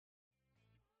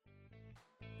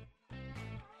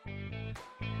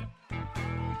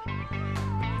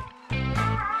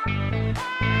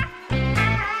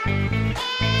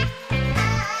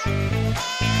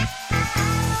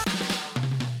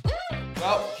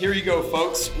Well, here you go,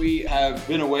 folks. We have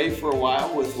been away for a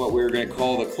while with what we were going to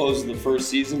call the close of the first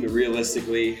season, but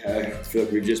realistically, I feel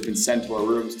like we've just been sent to our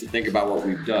rooms to think about what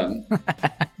we've done.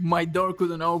 My door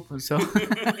couldn't open, so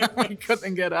I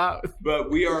couldn't get out.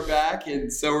 But we are back,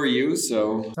 and so are you,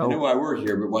 so I know why we're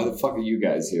here, but why the fuck are you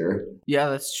guys here? Yeah,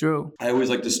 that's true. I always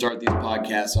like to start these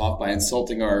podcasts off by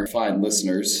insulting our fine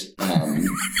listeners.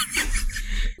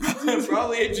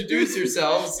 Probably introduce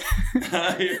yourselves. You're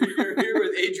here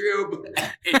with Adriano.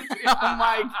 Oh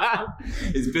my God.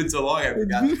 It's been so long I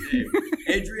forgot the name.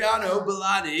 Adriano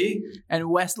Bellani. And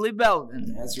Wesley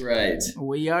Belden. That's right.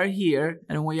 We are here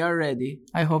and we are ready.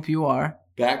 I hope you are.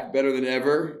 Back better than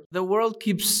ever. The world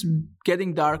keeps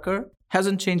getting darker.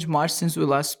 Hasn't changed much since we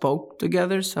last spoke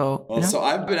together, so... Well, so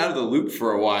I've been out of the loop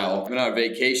for a while. I've been on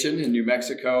vacation in New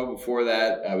Mexico. Before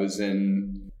that, I was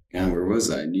in... where was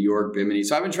I? New York, Bimini.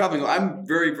 So I've been traveling. I'm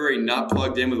very, very not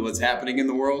plugged in with what's happening in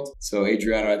the world. So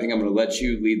Adriano, I think I'm going to let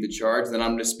you lead the charge. Then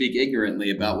I'm going to speak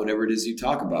ignorantly about whatever it is you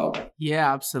talk about.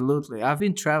 Yeah, absolutely. I've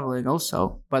been traveling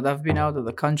also, but I've been out of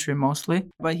the country mostly.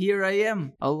 But here I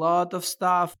am. A lot of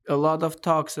stuff, a lot of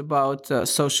talks about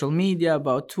social media,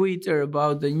 about Twitter,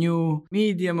 about the new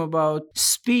medium, about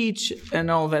speech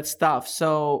and all that stuff.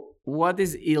 So... what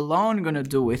is Elon gonna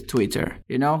do with Twitter?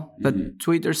 You know, the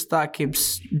Twitter stock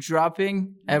keeps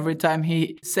dropping every time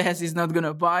he says he's not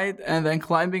gonna buy it, and then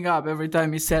climbing up every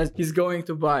time he says he's going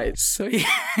to buy it. So yeah,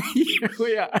 here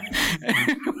we are.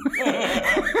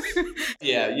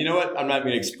 Yeah, you know what? I'm not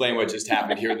going to explain what just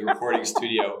happened here in the recording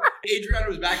studio. Adriano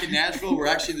was back in Nashville.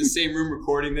 We're actually in the same room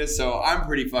recording this, so I'm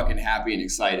pretty fucking happy and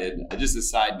excited. Just a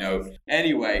side note.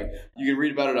 Anyway, you can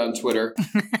read about it on Twitter.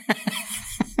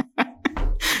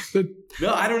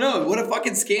 No, I don't know. What a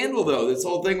fucking scandal, though, this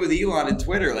whole thing with Elon and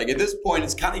Twitter. Like, at this point,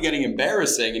 it's kind of getting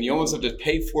embarrassing, and you almost have to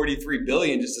pay $43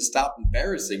 billion just to stop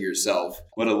embarrassing yourself.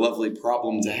 What a lovely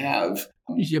problem to have.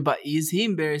 Yeah, but is he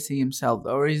embarrassing himself,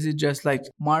 or is it just like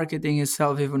marketing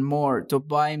himself even more to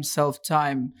buy himself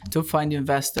time to find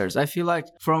investors? I feel like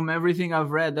from everything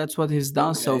I've read, that's what he's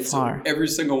done so far. Every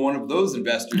single one of those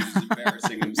investors is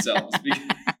embarrassing themselves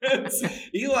because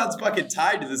Elon's fucking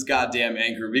tied to this goddamn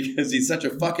anchor because he's such a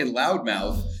fucking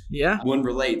loudmouth. Yeah. One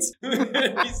relates.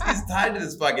 he's tied to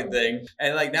this fucking thing.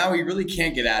 And like now he really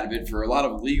can't get out of it for a lot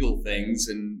of legal things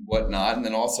and whatnot. And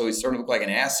then also he's starting to look like an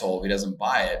asshole if he doesn't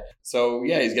buy it. So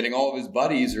yeah, he's getting all of his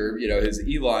buddies or, you know, his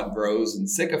Elon bros and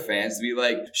sycophants to be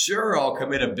like, sure, I'll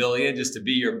commit $1 billion just to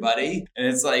be your buddy. And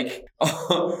it's like,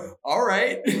 oh, all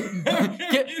right.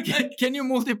 Can you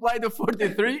multiply the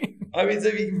 43? I mean,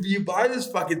 if you buy this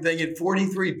fucking thing at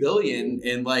 $43 billion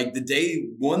and like the day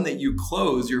one that you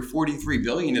close, your $43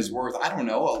 billion is worth, I don't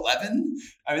know, 11?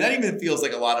 I mean, that even feels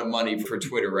like a lot of money for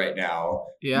Twitter right now.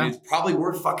 Yeah. I mean, it's probably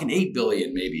worth fucking $8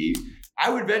 billion maybe. I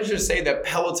would venture to say that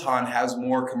Peloton has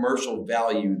more commercial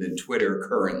value than Twitter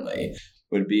currently.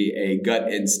 Would be a gut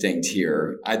instinct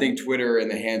here. I think Twitter in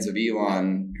the hands of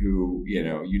Elon, who, you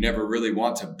know, you never really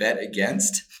want to bet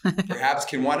against, perhaps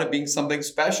can wind up being something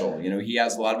special. You know, he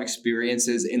has a lot of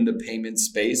experiences in the payment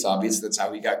space. Obviously, that's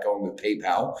how he got going with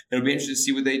PayPal. It'll be interesting to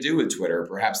see what they do with Twitter.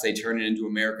 Perhaps they turn it into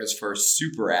America's first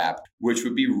super app, which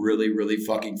would be really, really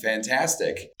fucking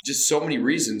fantastic. Just so many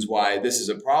reasons why this is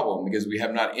a problem, because we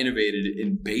have not innovated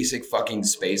in basic fucking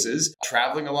spaces.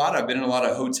 Traveling a lot. I've been in a lot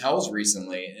of hotels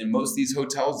recently, and most of these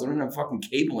hotels don't have fucking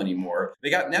cable anymore. They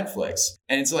got Netflix.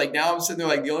 And it's like, now I'm sitting there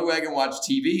like, the only way I can watch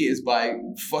TV is by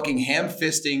fucking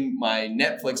ham-fisting my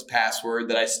Netflix password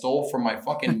that I stole from my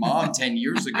fucking mom 10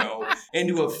 years ago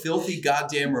into a filthy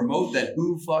goddamn remote that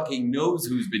who fucking knows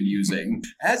who's been using.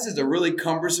 That's just a really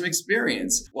cumbersome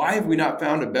experience. Why have we not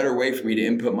found a better way for me to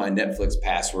input my Netflix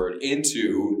password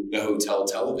into the hotel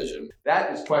television?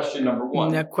 That is question number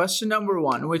one. Now, question number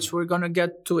one, which we're going to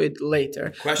get to it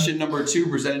later. Question number two,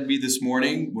 presented to me this morning.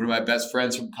 One of my best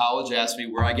friends from college asked me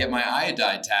where I get my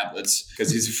iodine tablets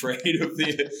because he's afraid of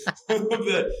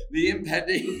the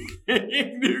impending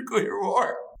nuclear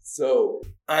war. So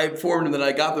I informed him that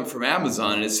I got them from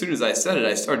Amazon, and as soon as I said it,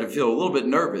 I started to feel a little bit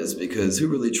nervous because who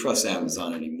really trusts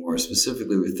Amazon anymore,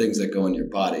 specifically with things that go in your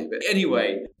body? But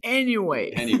anyway.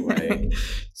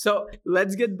 So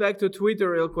let's get back to Twitter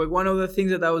real quick. One of the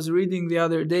things that I was reading the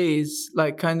other day is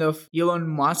like kind of Elon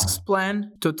Musk's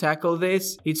plan to tackle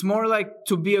this. It's more like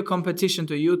to be a competition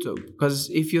to YouTube,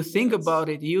 because if you think about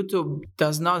it, YouTube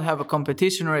does not have a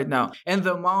competition right now. And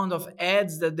the amount of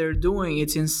ads that they're doing,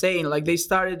 it's insane. Like they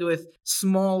started with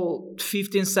small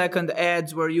 15-second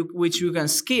ads which you can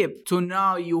skip, to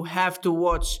now you have to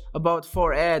watch about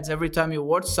 4 ads every time you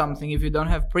watch something if you don't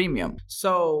have premium.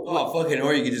 So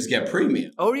or you can just get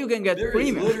premium. Or you can get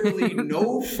premium. There is literally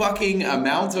no fucking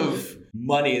amount of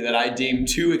money that I deem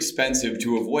too expensive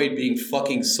to avoid being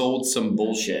fucking sold some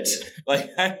bullshit.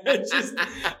 Like, I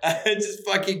just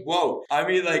fucking won't. I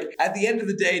mean, like, at the end of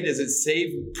the day, does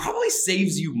it probably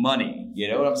saves you money. You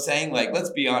know what I'm saying? Like,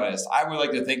 let's be honest. I would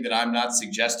like to think that I'm not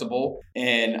suggestible,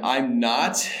 and I'm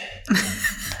not.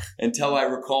 Until I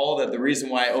recall that the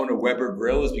reason why I own a Weber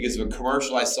grill is because of a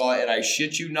commercial I saw, and I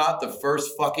shit you not, the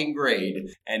first fucking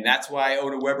grade. And that's why I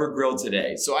own a Weber grill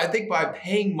today. So I think by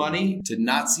paying money to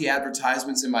not see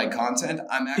advertisements in my content,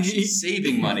 I'm actually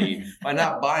saving money by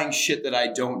not buying shit that I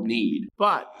don't need.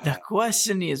 But the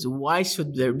question is, why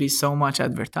should there be so much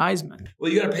advertisement?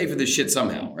 Well, you got to pay for this shit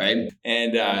somehow, right?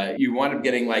 And you wind up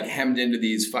getting like hemmed into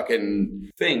these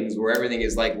fucking things where everything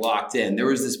is like locked in. There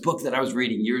was this book that I was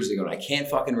reading years ago, and I can't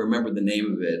fucking remember the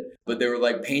name of it, but they were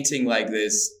like painting like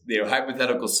this,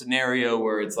 hypothetical scenario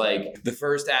where it's like the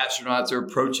first astronauts are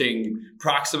approaching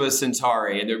Proxima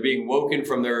Centauri and they're being woken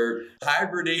from their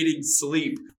hibernating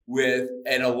sleep with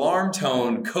an alarm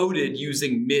tone coded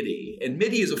using MIDI. And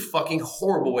MIDI is a fucking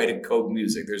horrible way to code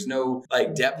music. There's no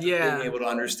like depth of being able to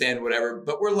understand whatever,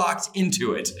 but we're locked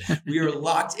into it. We are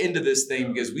locked into this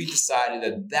thing because we decided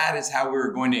that that is how we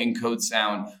were going to encode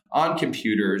sound on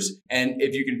computers. And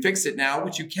if you can fix it now,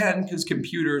 which you can because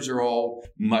computers are all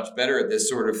much better at this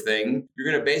sort of thing, you're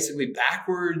going to basically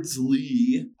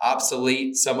backwardsly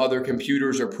obsolete some other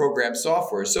computers or program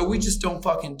software. So we just don't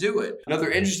fucking do it.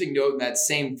 Another interesting note in that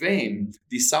same vein,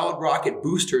 the solid rocket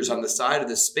boosters on the side of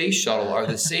the space shuttle are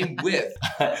the same width,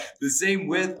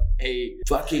 a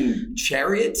fucking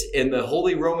chariot in the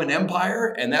Holy Roman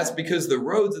Empire. And that's because the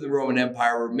roads in the Roman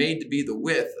Empire were made to be the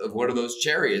width of one of those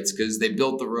chariots because they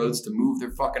built the roads to move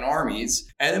their fucking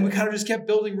armies. And then we kind of just kept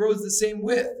building roads the same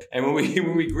width. And when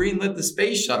we greenlit the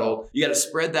space shuttle, you got to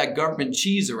spread that government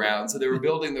cheese around. So they were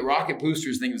building the rocket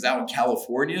boosters thing. It was out in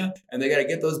California, and they got to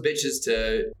get those bitches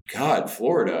to,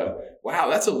 Florida. Wow,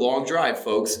 that's a long drive,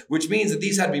 folks. Which means that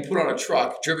these had to be put on a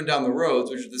truck, driven down the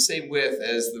roads, which are the same width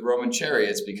as the Roman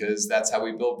chariots, because that's how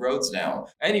we build roads now.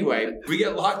 Anyway, we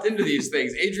get locked into these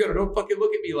things. Adriana, don't fucking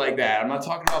look at me like that. I'm not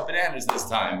talking about bananas this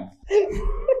time.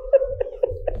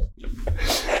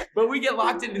 But we get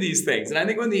locked into these things. And I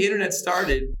think when the internet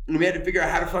started, and we had to figure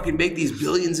out how to fucking make these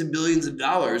billions and billions of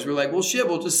dollars, we're like, well, shit,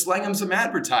 we'll just slang them some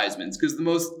advertisements. Because the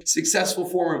most successful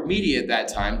form of media at that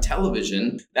time,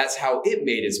 television, that's how it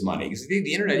made its money. Because I think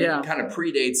the internet even kind of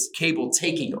predates cable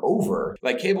taking over.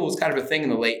 Like, cable was kind of a thing in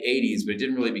the late 80s, but it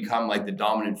didn't really become like the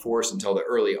dominant force until the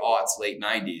early aughts, late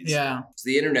 90s. Yeah. So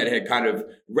the internet had kind of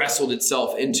wrestled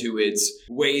itself into its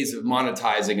ways of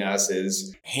monetizing us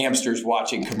as hamsters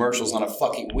watching commercials on a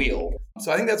fucking wheel.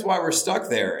 So I think that's why we're stuck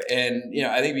there. And,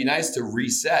 I think it'd be nice to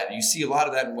reset. You see a lot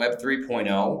of that in Web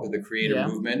 3.0 with the creator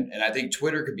movement. And I think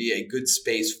Twitter could be a good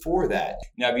space for that.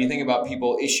 Now, if you think about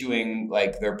people issuing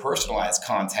like their personalized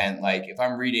content, like if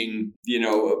I'm reading,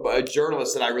 a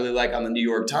journalist that I really like on the New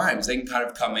York Times, they can kind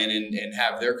of come in and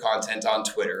have their content on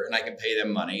Twitter, and I can pay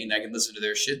them money and I can listen to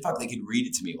their shit. Fuck, they can read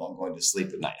it to me while I'm going to sleep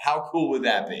at night. How cool would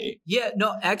that be? Yeah,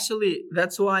 no, actually,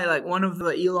 that's why like one of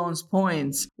the Elon's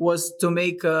points was to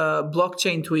make a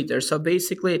blockchain Twitter. So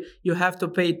basically you have to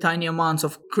pay tiny amounts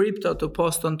of crypto to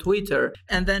post on Twitter,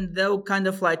 and then they'll kind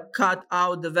of like cut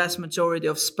out the vast majority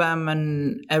of spam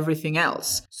and everything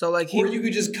else. So like or you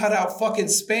could just cut out fucking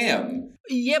spam.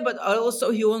 Yeah, but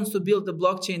also he wants to build a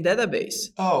blockchain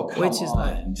database. Oh, come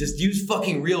on. Just use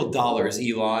fucking real dollars,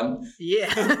 Elon. Yeah.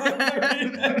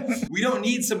 We don't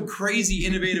need some crazy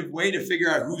innovative way to figure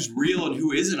out who's real and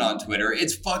who isn't on Twitter.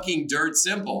 It's fucking dirt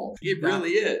simple. It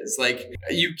really is. Like,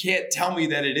 you can't tell me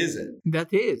that it isn't.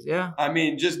 That is, yeah. I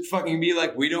mean, just fucking be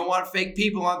like, we don't want fake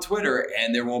people on Twitter,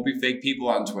 and there won't be fake people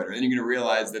on Twitter. Then you're going to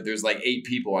realize that there's like 8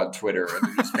 people on Twitter, and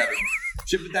they're just kind of...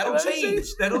 But that'll change.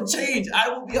 That'll change. I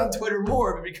will be on Twitter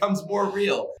more if it becomes more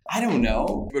real. I don't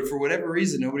know. But for whatever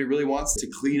reason, nobody really wants to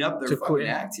clean up their fucking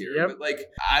act here. Yep. But like,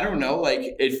 I don't know. Like,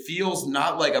 it feels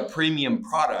not like a premium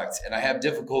product, and I have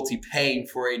difficulty paying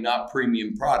for a not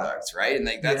premium product, right? And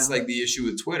like, that's like the issue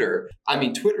with Twitter. I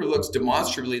mean, Twitter looks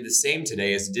demonstrably the same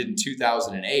today as it did in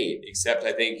 2008, except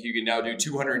I think you can now do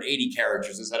 280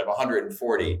 characters instead of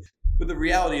 140. But the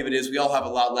reality of it is we all have a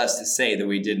lot less to say than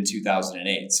we did in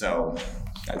 2008. So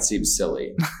that seems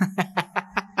silly.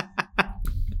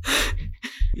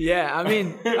 Yeah, I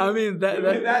mean that.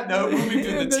 With that note, moving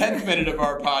to the 10th minute of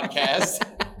our podcast.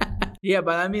 Yeah,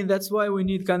 but I mean, that's why we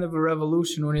need kind of a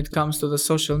revolution when it comes to the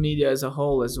social media as a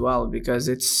whole as well, because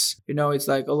it's, it's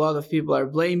like a lot of people are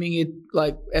blaming it.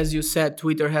 Like, as you said,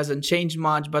 Twitter hasn't changed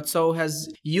much, but so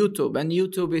has YouTube. And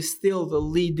YouTube is still the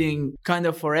leading kind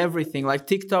of for everything. Like,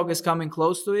 TikTok is coming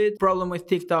close to it. Problem with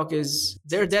TikTok is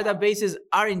their databases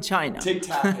are in China.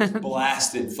 TikTok has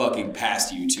blasted fucking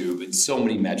past YouTube in so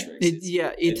many metrics.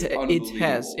 It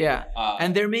has, yeah.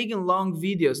 And they're making long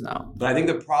videos now. But I think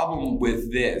the problem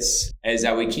with this is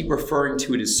that we keep referring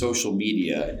to it as social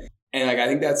media. And like, I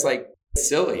think that's like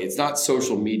silly. It's not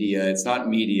social media. It's not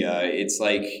media. It's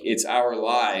like, it's our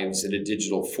lives in a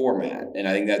digital format. And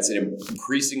I think that's an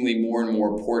increasingly more and more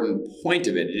important point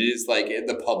of it. It is like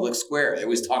the public square. I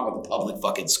always talk about the public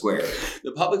fucking square.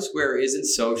 The public square isn't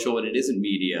social and it isn't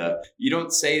media. You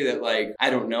don't say that, like, I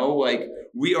don't know, like,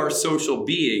 we are social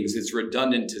beings. It's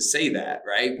redundant to say that,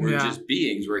 right? We're just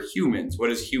beings. We're humans. What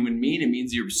does human mean? It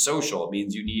means you're social. It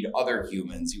means you need other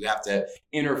humans. You have to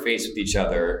interface with each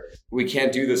other. We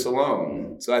can't do this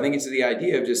alone. So I think it's the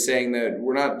idea of just saying that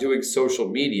we're not doing social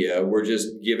media. We're just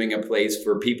giving a place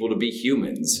for people to be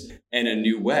humans in a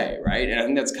new way, right? And I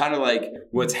think that's kind of like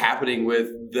what's happening with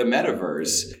the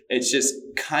metaverse. It's just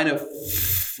kind of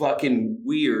fucking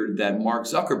weird that Mark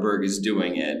Zuckerberg is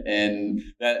doing it and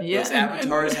that those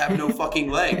avatars have no fucking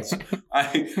legs.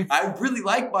 I really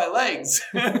like my legs.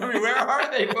 I mean, where are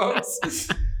they, folks?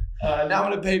 Now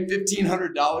I'm going to pay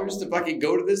 $1,500 to fucking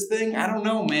go to this thing? I don't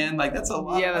know, man. Like, that's a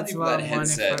lot of money for that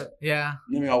headset.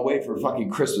 Maybe I'll wait for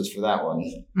fucking Christmas for that one.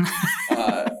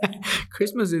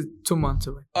 Christmas is 2 months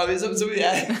away. Oh,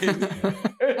 yeah.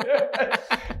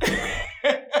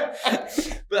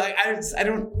 But I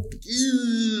don't.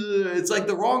 It's like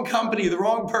the wrong company, the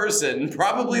wrong person,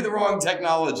 probably the wrong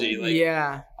technology. Like,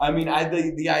 yeah. I mean,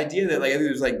 the idea that, like, I think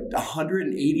there's like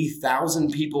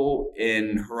 180,000 people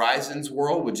in Horizon's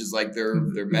world, which is like their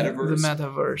metaverse. The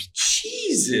metaverse.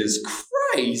 Jesus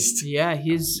Christ.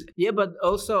 Yeah, but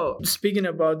also speaking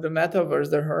about the metaverse,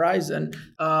 the Horizon,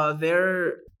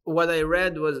 what I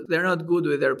read was they're not good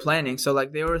with their planning. So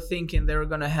like they were thinking they were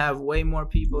going to have way more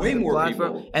people on the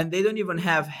platform, and they don't even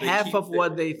have half of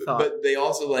what they thought. But they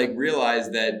also like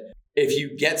realized that if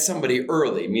you get somebody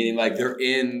early, meaning like they're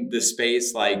in the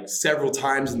space like several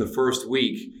times in the first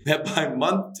week, that by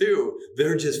month 2,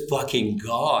 they're just fucking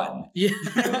gone. Yeah.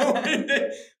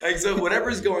 Like, so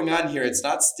whatever's going on here, it's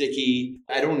not sticky.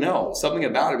 I don't know, something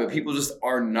about it, but people just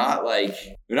are not like,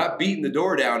 they're not beating the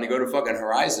door down to go to fucking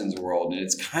Horizon's world. And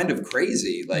it's kind of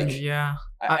crazy. Like, yeah.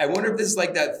 I wonder if this is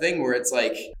like that thing where it's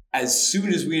like, as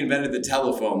soon as we invented the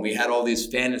telephone, we had all these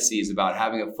fantasies about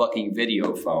having a fucking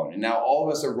video phone. And now all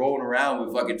of us are rolling around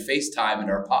with fucking FaceTime in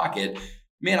our pocket.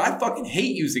 Man, I fucking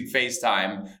hate using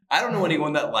FaceTime. I don't know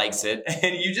anyone that likes it.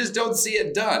 And you just don't see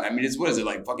it done. I mean, what is it,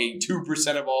 like fucking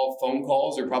 2% of all phone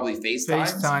calls are probably FaceTime?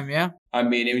 FaceTime, yeah. I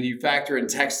mean, when you factor in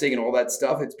texting and all that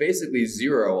stuff, it's basically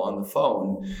 0 on the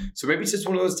phone. So maybe it's just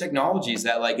one of those technologies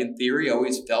that, like, in theory,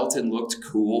 always felt and looked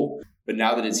cool. But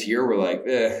now that it's here, we're like,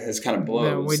 this kind of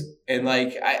blows. And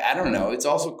like, I don't know. It's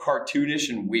also cartoonish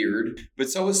and weird. But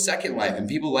so is Second Life. And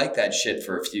people like that shit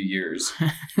for a few years.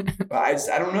 But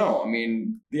I don't know. I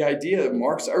mean, the idea that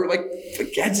Mark's are like,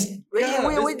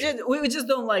 we just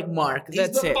don't like Mark.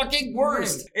 That's the fucking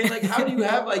worst. And like, how do you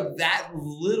have like that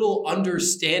little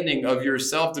understanding of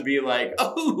yourself to be like,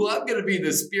 oh, I'm going to be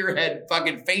the spearhead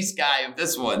fucking face guy of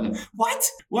this one? What?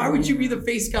 Why would you be the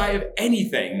face guy of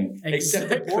anything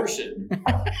except abortion?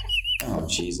 Oh,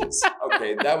 Jesus.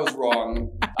 Okay, that was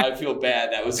wrong. I feel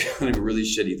bad. That was kind of a really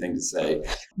shitty thing to say.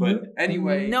 But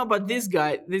anyway. No, but this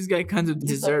guy kind of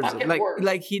deserves it.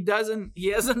 Like he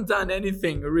hasn't done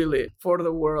anything really for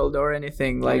the world or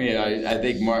anything. Like, I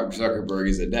think Mark Zuckerberg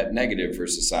is a net negative for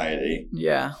society.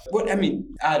 Yeah.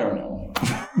 I don't know.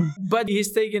 But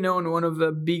he's taking on one of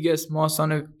the biggest, most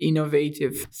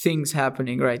innovative things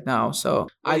happening right now. So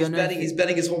I don't know. He's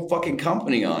betting his whole fucking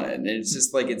company on it. And it's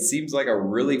just like, it seems like a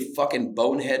really fucking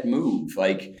bonehead move.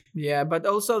 Like, yeah, but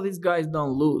also these guys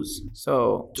don't lose.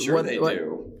 So sure they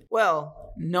do.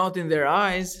 Well, not in their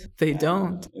eyes. They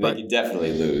don't. But they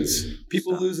definitely lose.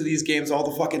 People lose at these games all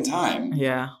the fucking time.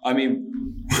 Yeah. I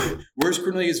mean, where's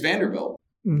Cornelius Vanderbilt?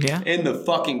 Yeah. In the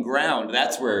fucking ground.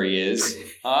 That's where he is.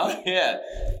 Huh? Yeah.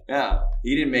 Yeah.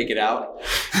 He didn't make it out.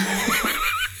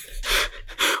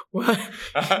 What?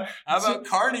 How about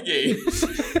Carnegie?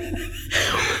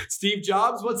 Steve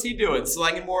Jobs, what's he doing?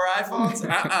 Slanging more iPhones?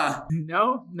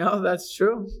 No, that's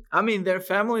true. I mean, their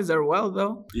families are well,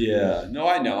 though. Yeah. No,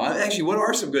 I know. Actually, what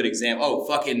are some good examples? Oh,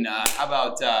 fucking, how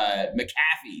about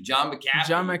McAfee? John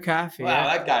McAfee. Wow,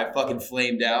 yeah. That guy fucking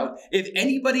flamed out. If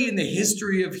anybody in the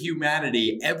history of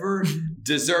humanity ever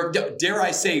deserved, dare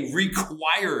I say,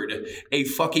 required a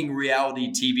fucking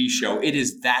reality TV show. It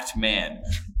is that man.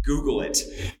 Google it.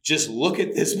 Just look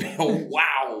at this man.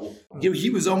 Wow. He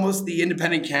was almost the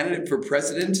independent candidate for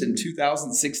president in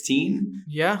 2016.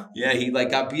 Yeah. Yeah, he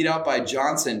got beat out by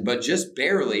Johnson, but just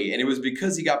barely. And it was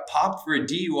because he got popped for a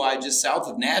DUI just south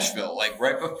of Nashville,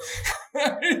 right before.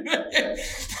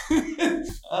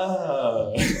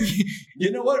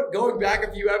 You know what? Going back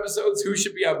a few episodes, who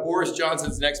should be on Boris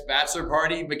Johnson's next bachelor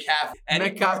party? McAfee.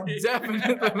 McAfee,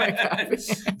 definitely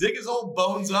McAfee. Dig his old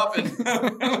bones up and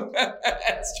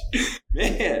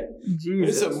man,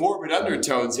 there's some morbid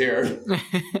undertones here.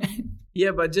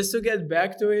 Yeah, but just to get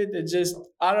back to it,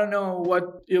 I don't know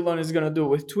what Elon is going to do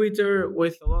with Twitter,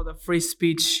 with a lot of free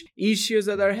speech issues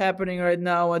that are happening right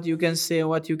now, what you can say,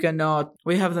 what you cannot.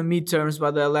 We have the midterms,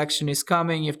 but the election is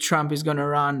coming. If Trump is going to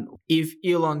run, if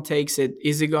Elon takes it,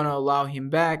 is he going to allow him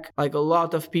back? A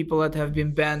lot of people that have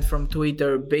been banned from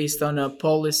Twitter based on a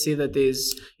policy that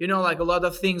is, a lot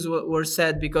of things were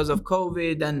said because of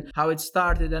COVID and how it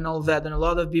started and all that. And a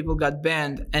lot of people got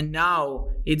banned. And now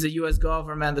it's the US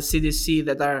government, the CDC,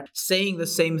 that are saying the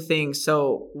same thing.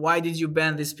 So why did you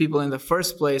ban these people in the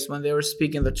first place when they were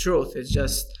speaking the truth? It's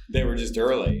just... They were just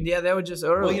early. Yeah, they were just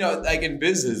early. Well, in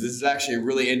business, this is actually a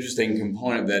really interesting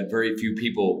component that very few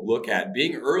people look at.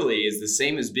 Being early is the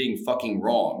same as being fucking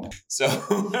wrong. So,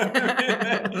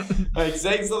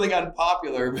 saying something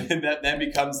unpopular, that then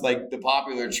becomes the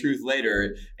popular truth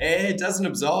later, it doesn't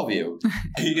absolve you.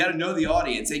 You got to know the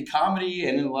audience. In comedy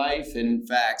and in life and in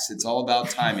facts, it's all about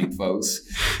timing, folks.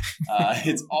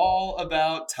 It's all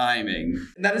about timing.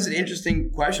 And that is an interesting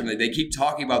question. They keep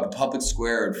talking about the public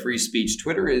square and free speech.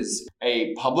 Twitter is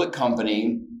a public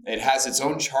company. It has its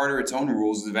own charter, its own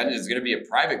rules. The event is going to be a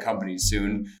private company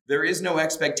soon. There is no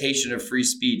expectation of free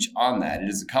speech on that. It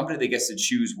is a company that gets to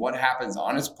choose what happens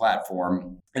on its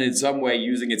platform, and in some way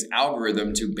using its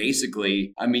algorithm to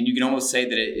basically, you can almost say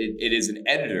that it is an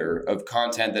editor of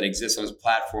content that exists on its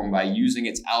platform by using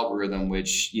its algorithm,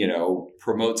 which,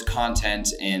 promotes content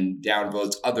and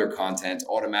downvotes other content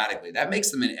automatically. That makes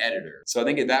them an editor. So I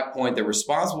think at that point, they're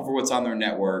responsible for what's on their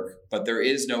network, but there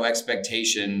is no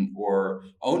expectation or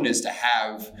onus to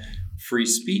have free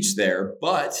speech there.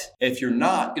 But if you're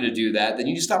not going to do that, then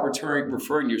you just stop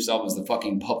referring to yourself as the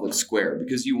fucking public square,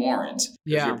 because you aren't.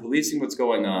 Yeah. You're policing what's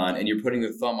going on and you're putting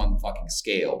the thumb on the fucking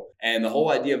scale. And the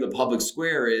whole idea of the public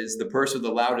square is the person with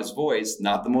the loudest voice,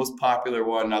 not the most popular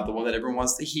one, not the one that everyone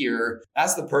wants to hear.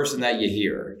 That's the person that you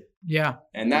hear. Yeah.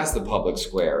 And that's the public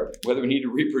square. Whether we need to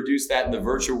reproduce that in the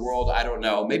virtual world, I don't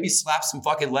know. Maybe slap some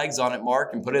fucking legs on it,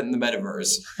 Mark, and put it in the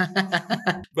metaverse.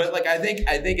 But I think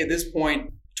at this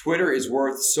point, Twitter is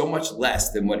worth so much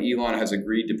less than what Elon has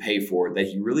agreed to pay for that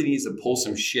he really needs to pull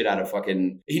some shit out of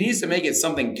he needs to make it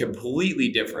something completely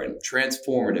different,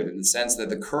 transformative, in the sense that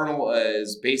the kernel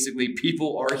is basically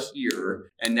people are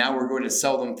here and now we're going to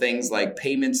sell them things like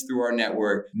payments through our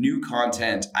network, new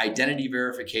content, identity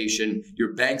verification,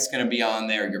 your bank's going to be on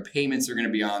there, your payments are going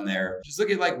to be on there. Just look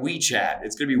at WeChat.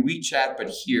 It's going to be WeChat, but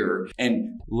here.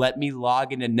 And let me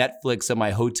log into Netflix on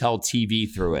my hotel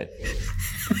TV through it.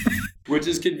 Which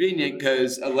is convenient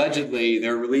because allegedly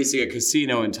they're releasing a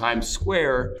casino in Times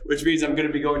Square, which means I'm going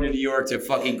to be going to New York to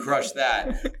fucking crush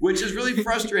that, which is really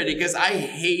frustrating because I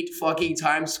hate fucking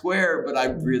Times Square, but I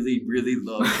really, really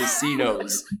love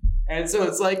casinos. And so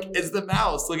it's the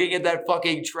mouse looking at that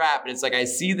fucking trap. And it's I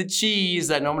see the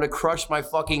cheese. I know I'm going to crush my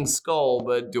fucking skull,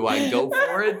 but do I go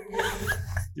for it?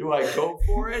 Do I go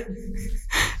for it?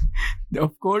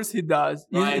 Of course he does.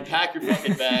 Ryan, pack your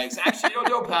fucking bags. Actually,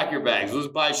 don't pack your bags. Let's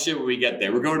buy shit when we get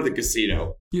there. We're going to the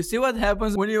casino. You see what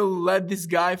happens when you let this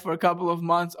guy for a couple of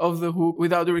months off the hook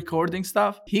without the recording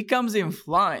stuff? He comes in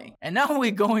flying. And now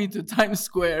we're going to Times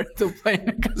Square to play in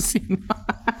a casino.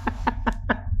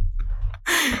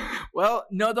 Well,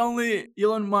 not only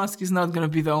Elon Musk is not going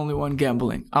to be the only one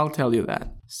gambling. I'll tell you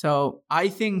that. So I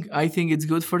think it's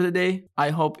good for the day. I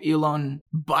hope Elon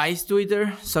buys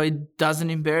Twitter so he doesn't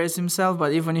embarrass himself.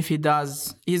 But even if he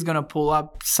does, he's going to pull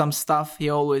up some stuff he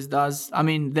always does.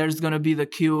 There's going to be the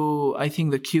Q3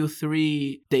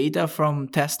 data from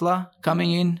Tesla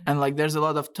coming in. And there's a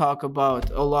lot of talk about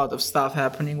a lot of stuff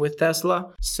happening with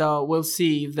Tesla. So we'll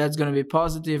see if that's going to be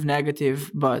positive,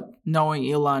 negative. But knowing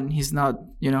Elon, he's not,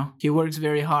 he works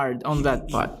very hard on that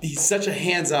part. He's such a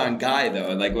hands-on guy, though.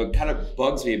 And what kind of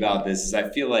bugs me about this is I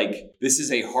feel like this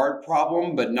is a hard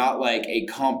problem, but not a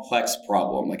complex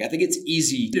problem. I think it's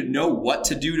easy to know what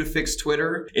to do to fix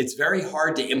Twitter. It's very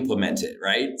hard to implement it,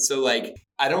 right? So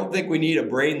I don't think we need a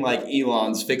brain like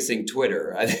Elon's fixing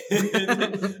Twitter.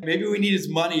 Maybe we need his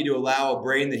money to allow a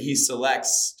brain that he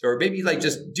selects, or maybe like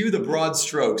just do the broad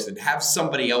strokes and have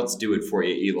somebody else do it for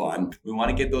you, Elon. We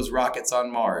want to get those rockets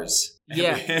on Mars.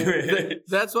 Yeah,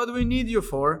 that's what we need you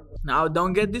for. Now,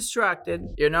 don't get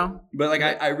distracted, you know? But like,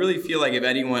 I really feel like if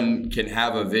anyone can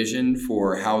have a vision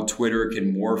for how Twitter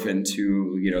can morph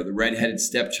into, you know, the redheaded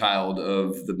stepchild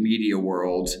of the media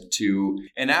world to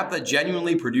an app that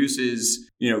genuinely produces,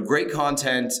 you know, great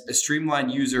content, a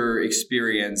streamlined user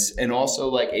experience, and also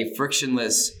like a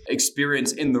frictionless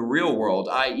experience in the real world,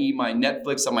 i.e. my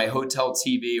Netflix on my hotel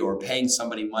TV or paying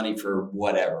somebody money for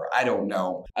whatever. I don't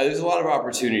know. There's a lot of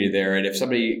opportunity there. And if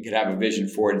somebody could have a vision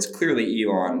for it, it's clearly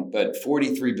Elon, but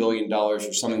 $43 billion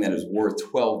for something that is worth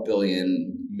 $12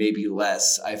 billion, maybe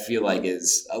less, I feel like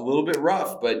is a little bit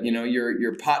rough. But you know,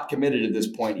 you're pot committed at this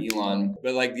point, Elon.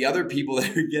 But like the other people that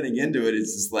are getting into it,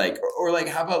 it's just like, or like,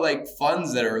 how about like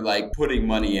funds that are like putting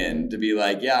money in to be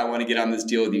like, yeah, I want to get on this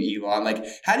deal with you, Elon. Like,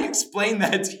 how do you explain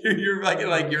that to your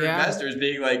investors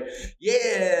being like,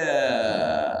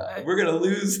 yeah, we're gonna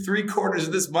lose 3/4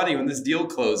 of this money when this deal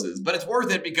closes, but it's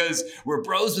worth it because we're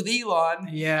bros with Elon.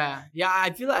 Yeah. I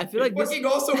feel like this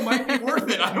Also might be worth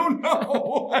it. I don't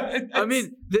know. I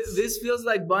mean, this feels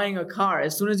like buying a car.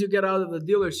 As soon as you get out of the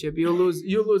dealership, you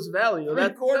lose value.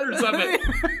 3/4 of it.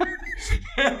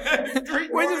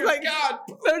 Which is like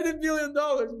 $30 billion.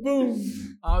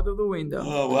 Boom. Out of the window.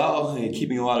 Oh, well,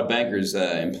 keeping a lot of bankers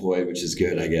employed, which is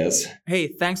good, I guess. Hey,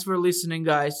 thanks for listening,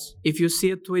 guys. If you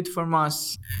see a tweet from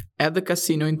us at the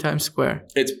casino in Times Square,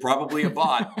 it's probably a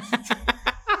bot.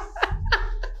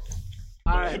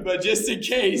 All right. But just in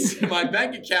case, my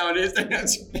bank account is...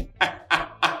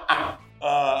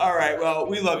 all right, well,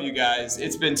 we love you guys.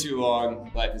 It's been too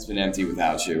long. Life has been empty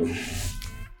without you.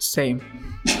 Same.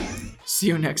 See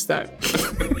you next time.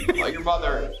 Call your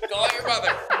mother. Call your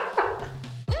mother.